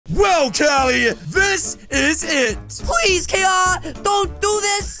Well, Callie, this is it. Please, KR, don't do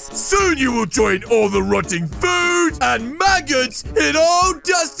this. Soon you will join all the rotting food and maggots in old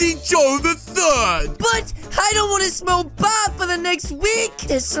Dusty Joe the Third. But I don't want to smell bad for the next week.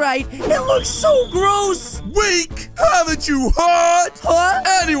 That's right. It looks so gross. Weak? Haven't you heard? Huh?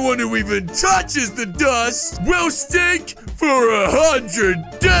 Anyone who even touches the dust will stink for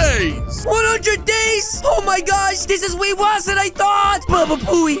 100 days. 100 days? Oh my gosh, this is way worse than I thought. Baba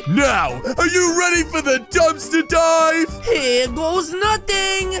Booey. Now, are you ready for the dumpster dive? Here goes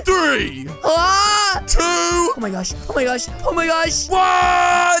nothing. 3, Ah! 2, Oh my gosh, oh my gosh, oh my gosh.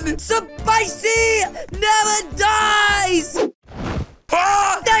 1. Spicy never dies.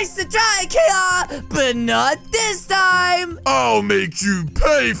 Ah! Nice to try, KR, but not this time. I'll make you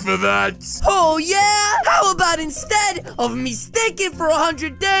pay for that. Oh, yeah? How about instead of me stinking for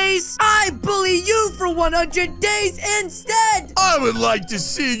 100 days, I bully you for 100 days instead? I would like to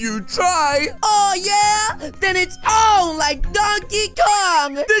see you try. Oh, yeah? Then it's on like Donkey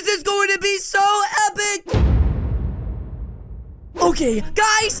Kong. This is going to be so epic. Okay,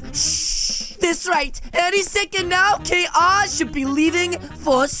 guys, shh. That's right. Any second now, KR should be leaving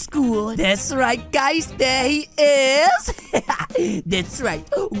for school. That's right, guys. There he is. That's right.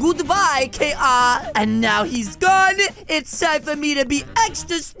 Goodbye, KR. And now he's gone. It's time for me to be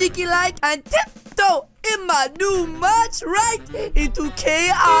extra sneaky-like and tiptoe in my new march right into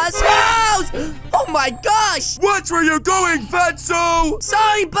KR's house. Oh my gosh. Watch where you're going, Fatso.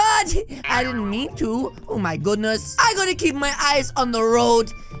 Sorry, bud. I didn't mean to. Oh my goodness. I gotta keep my eyes on the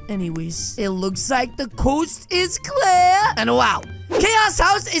road. Anyways, it looks like the coast is clear. And wow, KR's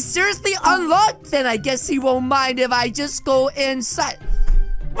house is seriously unlocked. Then I guess he won't mind if I just go inside.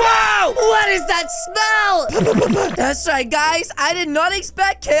 Wow! What is that smell? That's right, guys. I did not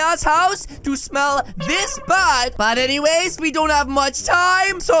expect KR's house to smell this bad. But anyways, we don't have much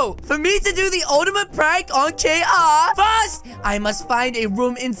time. So, for me to do the ultimate prank on KR, first, I must find a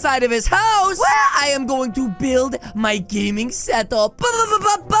room inside of his house where I am going to build my gaming setup.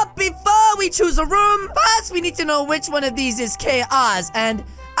 But before we choose a room, first, we need to know which one of these is KR's. And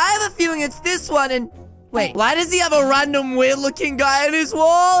I have a feeling it's this one. And wait, why does he have a random weird-looking guy on his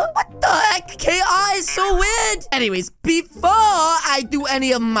wall? What the heck? KR is so weird. Anyways, before I do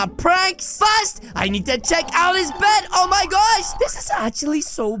any of my pranks, first, I need to check out his bed. Oh my gosh, this is actually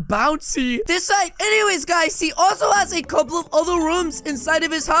so bouncy. This side. Anyways, guys, he also has a couple of other rooms inside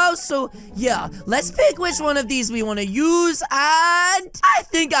of his house. So, yeah, let's pick which one of these we want to use. And I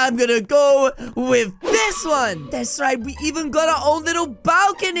think I'm gonna go with this one. That's right, we even got our own little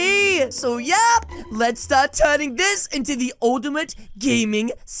balcony. So, yeah, let's start turning this into the ultimate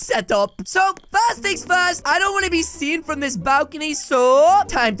gaming setup. So, first things first, I don't want to be seen from this balcony, so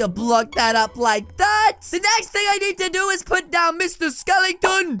time to block that up like that. The next thing I need to do is put down Mr.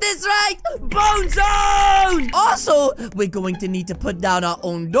 Skeleton. That's right, Bone Zone. Also, we're going to need to put down our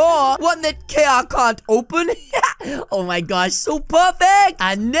own door, one that KR can't open. Oh my gosh, so perfect.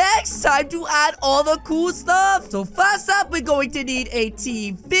 And next, time to add all the cool stuff. So first up, we're going to need a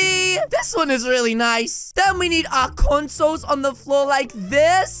TV. This one is really nice. Then we need our consoles on the floor like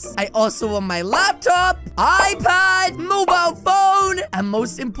this. I also want my laptop, iPad, mobile phone, and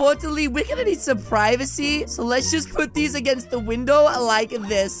most importantly, we're gonna need some privacy. So let's just put these against the window like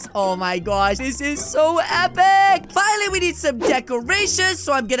this. Oh my gosh, this is so epic. Finally, we need some decorations.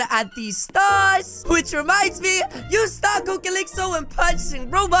 So I'm gonna add these stars, which reminds me, use star code Calixo and purchasing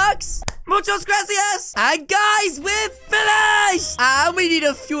Robux. Muchos gracias. And guys, we're finished. And we need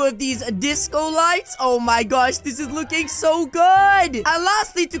a few of these disco lights. Oh my gosh, this is looking so good. And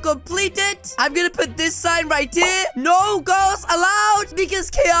lastly, to complete it, I'm gonna put this sign right here. No girls allowed, because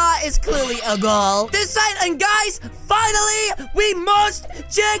KR is clearly a girl. This sign, and guys, finally, we must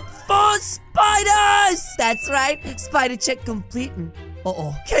check for spiders. That's right, spider check complete.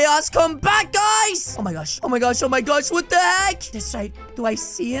 Uh-oh. Chaos, come back, guys! Oh my gosh. Oh my gosh. Oh my gosh. What the heck? That's right. Do I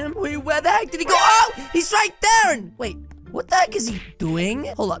see him? Wait, where the heck did he go? Oh! He's right there! And wait. What the heck is he doing?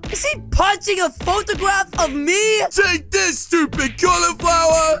 Hold up. Is he punching a photograph of me? Take this, stupid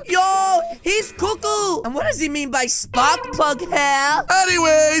cauliflower! Yo, he's cuckoo. And what does he mean by spark plug hair?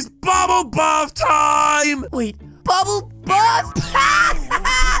 Anyways, bubble bath time! Wait, bubble bath?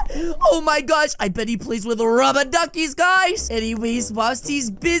 Oh my gosh, I bet he plays with rubber duckies, guys. Anyways, whilst he's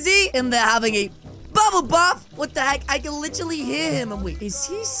busy and they're having a bubble bath, what the heck? I can literally hear him. And wait, is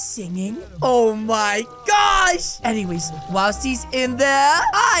he singing? Oh my gosh. Anyways, whilst he's in there,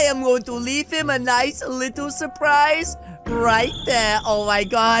 I am going to leave him a nice little surprise right there. Oh my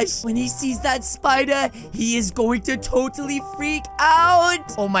gosh. When he sees that spider, he is going to totally freak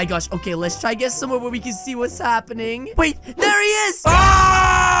out. Oh my gosh. Okay, let's try get somewhere where we can see what's happening. Wait, there he is.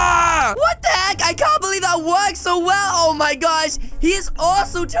 Ah! my gosh. He is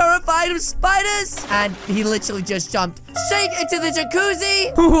also terrified of spiders. And he literally just jumped straight into the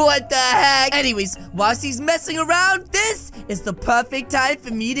jacuzzi. What the heck? Anyways, whilst he's messing around, this is the perfect time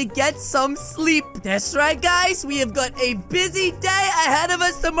for me to get some sleep. That's right, guys. We have got a busy day ahead of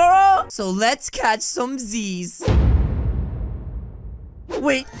us tomorrow. So let's catch some Z's.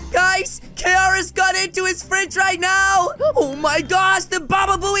 Wait, guys, KR's got into his fridge right now. Oh my gosh, the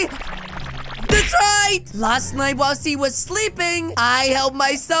Baba Booey. That's right. Last night whilst he was sleeping, I helped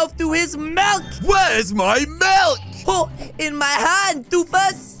myself to his milk. Where's my milk? Oh, in my hand,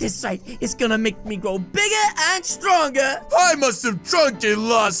 doofus. That's right. It's gonna make me grow bigger and stronger. I must have drunk it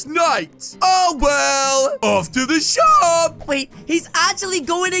last night. Oh, well. Off to the shop. Wait, he's actually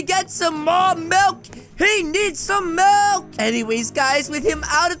going to get some more milk. He needs some milk. Anyways, guys, with him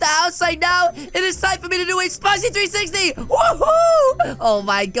out of the house right now, it is time for me to do a spicy 360. Woohoo! Oh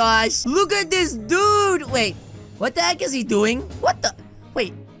my gosh. Look at this dude. Wait, what the heck is he doing? What the?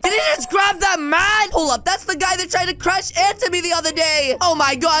 Wait. Did he just grab that man? Hold up, that's the guy that tried to crash into me the other day. Oh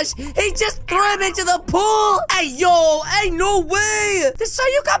my gosh, he just threw him into the pool. Hey, yo, hey, no way. That's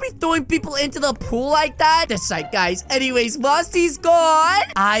right, you can't be throwing people into the pool like that. That's right, guys. Anyways, whilst he's gone,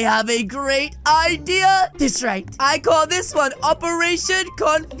 I have a great idea. That's right, I call this one Operation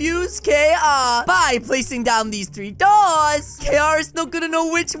Confuse KR. By placing down these 3 doors, KR is not gonna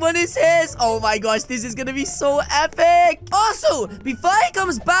know which one is his. Oh my gosh, this is gonna be so epic. Also, before he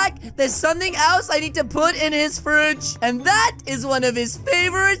comes back, there's something else I need to put in his fridge. And that is one of his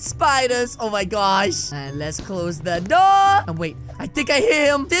favorite spiders. Oh my gosh. And let's close the door. And wait, I think I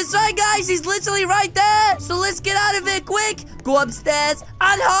hear him. That's right, guys. He's literally right there. So let's get out of here quick. Go upstairs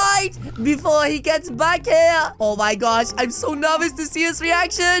and hide before he gets back here. Oh my gosh. I'm so nervous to see his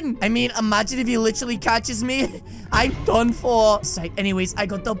reaction. I mean, imagine if he literally catches me. I'm done for. Right, anyways, I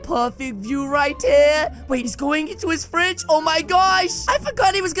got the perfect view right here. Wait, he's going into his fridge. Oh my gosh. I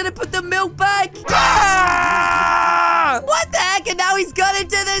forgot he was gonna put the milk back. Ah! What the heck? And now he's got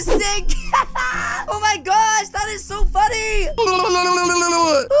into the sink. Oh my gosh, that is so funny.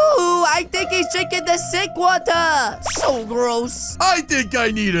 Ooh, I think he's drinking the sink water. So gross. I think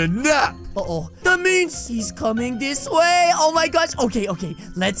I need a nap. Uh-oh. That means he's coming this way. Oh my gosh. Okay.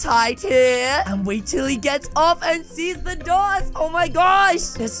 Let's hide here and wait till he gets off and sees the doors. Oh my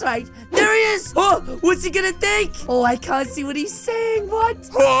gosh. That's right. There he is. Oh, what's he gonna think? Oh, I can't see what he's saying. What?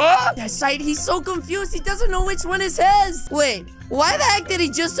 Huh? That's right. He's so confused. He doesn't know which one is his. Wait. Why the heck did he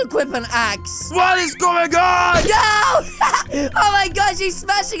just equip an axe? What is going on? No! Oh my gosh, he's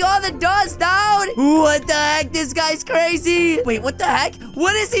smashing all the doors down. What the heck? This guy's crazy. Wait, what the heck?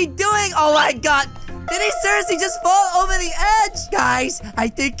 What is he doing? Oh my god. Did he seriously just fall over the edge? Guys, I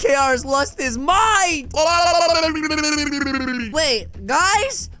think KR's lost his mind. Wait,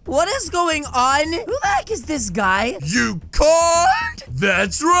 guys? What is going on? Who the heck is this guy? You caught?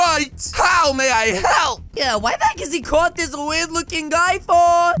 That's right. How may I help? Yeah, why the heck is he caught this weird-looking guy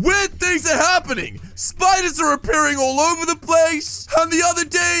for? Weird things are happening. Spiders are appearing all over the place. And the other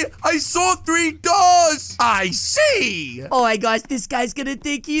day, I saw 3 doors. I see. Oh my gosh, this guy's gonna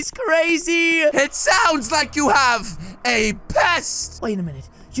think he's crazy. It sounds like you have a pest. Wait a minute.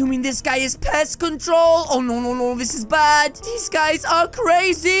 You mean this guy is pest control? Oh, no, this is bad. These guys are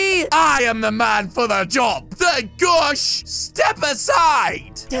crazy. I am the man for the job. Thank gosh. Step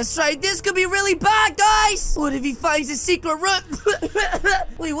aside. That's right. This could be really bad, guys. What if he finds a secret room?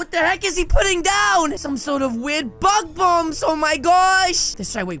 Wait, what the heck is he putting down? Some sort of weird bug bombs. Oh, my gosh.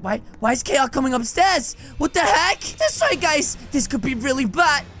 That's right. Wait, why is KR coming upstairs? What the heck? That's right, guys. This could be really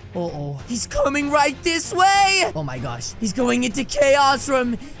bad. Uh-oh. He's coming right this way. Oh my gosh. He's going into KR's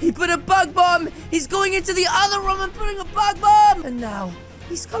room. He put a bug bomb. He's going into the other room and putting a bug bomb. And now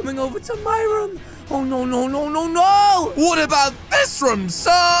he's coming over to my room. Oh, no. What about this room,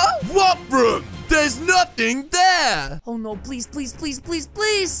 sir? What room? There's nothing there. Oh, no. Please.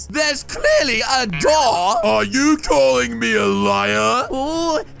 There's clearly a door. Are you calling me a liar?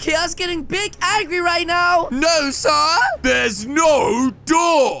 Oh, KR's getting big angry right now. No, sir. There's no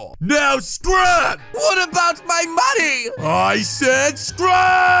door. Now scram. What about my money? I said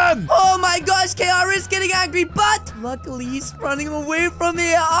scram. Oh, my gosh. KR is getting angry, but luckily he's running away from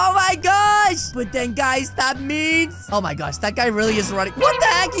here. Oh, my gosh. But then, guys, that means... Oh, my gosh. That guy really is running. What the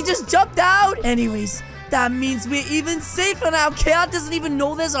heck? He just jumped out. Anyways, that means we're even safer now. KR doesn't even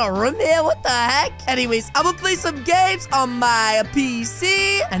know there's a room here. What the heck? Anyways, I'm gonna play some games on my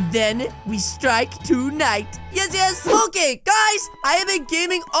PC. And then we strike tonight. Yes. Okay, guys. I have been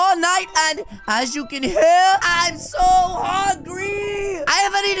gaming all night. And as you can hear, I'm so hungry. I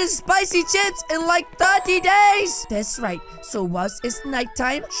haven't eaten spicy chips in like 30 days. That's right. So whilst it's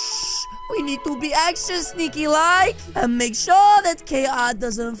nighttime, shh. We need to be extra sneaky-like and make sure that KR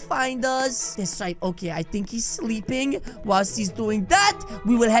doesn't find us. That's right. Okay, I think he's sleeping. Whilst he's doing that,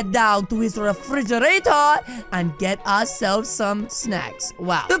 we will head down to his refrigerator and get ourselves some snacks.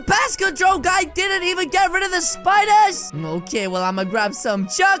 Wow. The pest control guy didn't even get rid of the spiders. Okay, well, I'm gonna grab some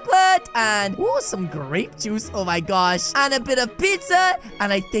chocolate and some grape juice. Oh my gosh. And a bit of pizza.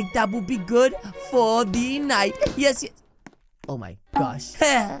 And I think that will be good for the night. Yes. Oh my gosh.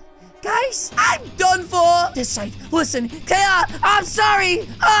 Guys, I'm done for. This right. Listen, KR, I'm sorry.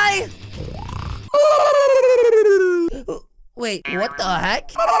 Wait, what the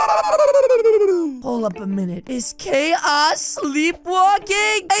heck? Hold up a minute. Is KR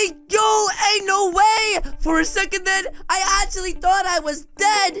sleepwalking? Hey, yo, ain't no way. For a second then, I actually thought I was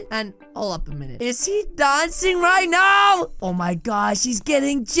dead. And hold up a minute. Is he dancing right now? Oh my gosh, he's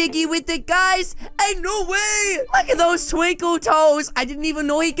getting jiggy with it, guys. Ain't no way. Look at those twinkle toes. I didn't even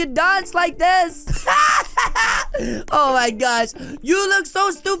know he could dance like this. Oh my gosh. You look so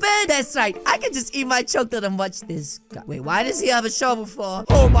stupid. That's right. I can just eat my chocolate and watch this guy. Wait, why does he have a shovel for?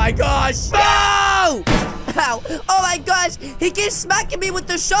 Oh my gosh. No! Ow. Oh my gosh. He keeps smacking me with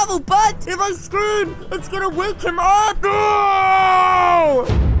the shovel, but if I scream, it's gonna wake him up. No!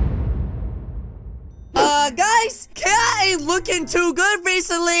 Guys, KR ain't looking too good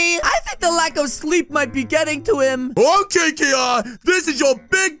recently. I think the lack of sleep might be getting to him. Okay, KR, this is your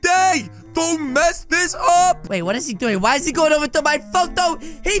big day. Don't mess this up. Wait, what is he doing? Why is he going over to my photo?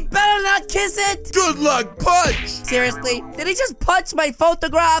 He better not kiss it. Good luck, punch. Seriously? Did he just punch my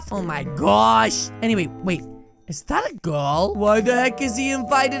photograph? Oh my gosh. Anyway, wait. Is that a girl? Why the heck is he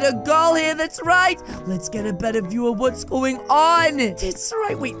invited a girl here? That's right. Let's get a better view of what's going on. That's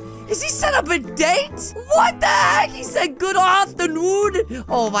right. Wait, is he set up a date? What the heck? He said good afternoon.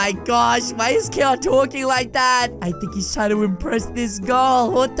 Oh my gosh. Why is KR talking like that? I think he's trying to impress this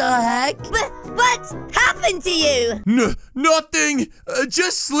girl. What the heck? What happened to you? Nothing.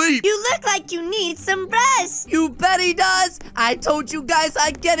 Just sleep. You look like you need some rest. You bet he does. I told you guys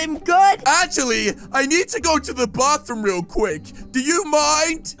I'd get him good. Actually, I need to go to the bathroom real quick. Do you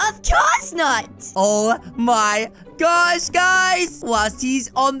mind? Of course not. Oh my gosh, guys. Whilst he's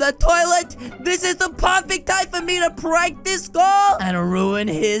on the toilet, this is the perfect time for me to prank this girl and ruin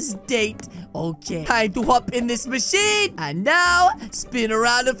his date. Okay, time to hop in this machine. And now, spin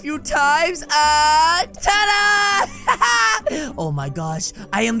around a few times and ta-da! Oh my gosh,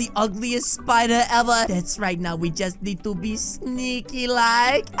 I am the ugliest spider ever. That's right, now we just need to be sneaky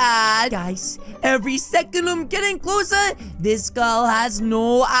like. And guys, every second I'm getting closer, this girl has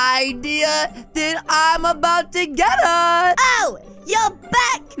no idea that I'm about to get her. Oh, you're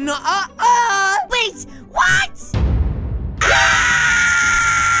back. Wait, what?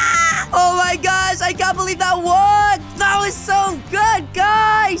 Oh my gosh, I can't believe that worked. That was so good,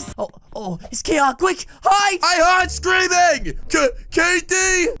 guys. Oh, it's KR, quick, hide. I heard screaming.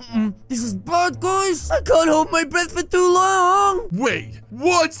 Katie? This is bad, guys. I can't hold my breath for too long. Wait,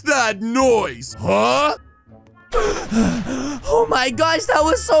 what's that noise? Huh? Oh my gosh, that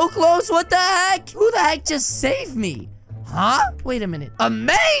was so close. What the heck? Who the heck just saved me? Huh? Wait a minute. A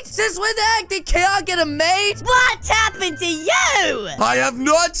maid? Since when the heck did KR get a maid? What happened to you? I have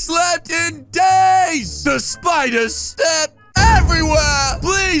not slept in days. The spiders step everywhere.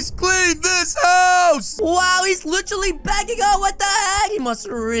 Please clean this house. Wow, he's literally begging her. What the heck? He must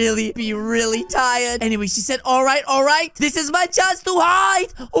really be really tired. Anyway, she said, all right. This is my chance to hide.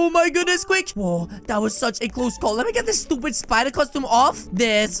 Oh my goodness, quick. Whoa, that was such a close call. Let me get this stupid spider costume off.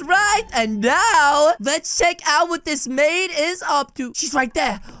 That's right. And now, let's check out what this maid is up to. She's right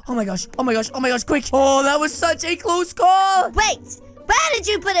there. Oh my gosh, quick. Oh, that was such a close call. Wait, where did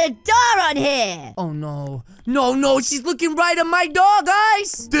you put a door on here? Oh no. No, she's looking right at my door,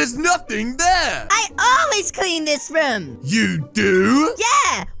 guys. There's nothing there. I always clean this room. You do?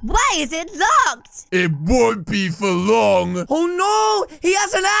 Yeah, why is it locked? It won't be for long. Oh no, he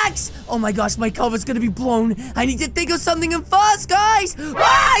has an axe. Oh my gosh, my cover's gonna be blown. I need to think of something fast, guys.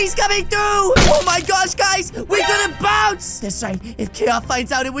 Ah, he's coming through. Oh my gosh, guys, we're gonna bounce. That's right, if KR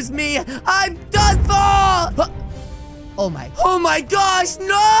finds out it was me, I'm done for. Oh my gosh,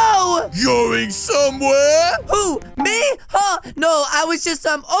 no! Going somewhere? Who? Me? Huh? No, I was just,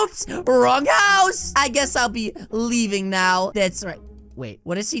 oops, wrong house. I guess I'll be leaving now. That's right. Wait,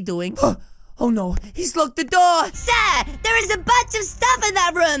 what is he doing? Oh no, he's locked the door. Sir, there is a bunch of stuff in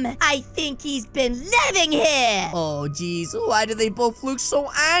that room. I think he's been living here. Oh, geez, why do they both look so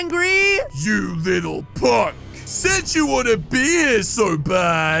angry? You little punk. Since you want to be here so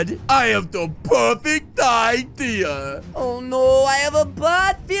bad, I have the perfect idea. Oh no, I have a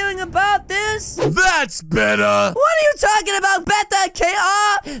bad feeling about this. That's better. What are you talking about, Beta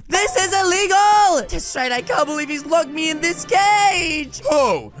KR? This is illegal. That's right, I can't believe he's locked me in this cage.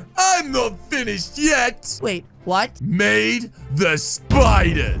 Oh, I'm not finished yet. Wait, what? Made the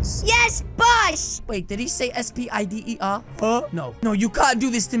spiders. Yes, boss. Wait, did he say S-P-I-D-E-R? Huh? No. No, you can't do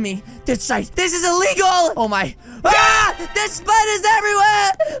this to me. That's right. This is illegal. Oh my. Ah! There's spiders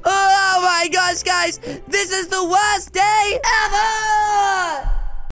everywhere. Oh my gosh, guys. This is the worst day ever.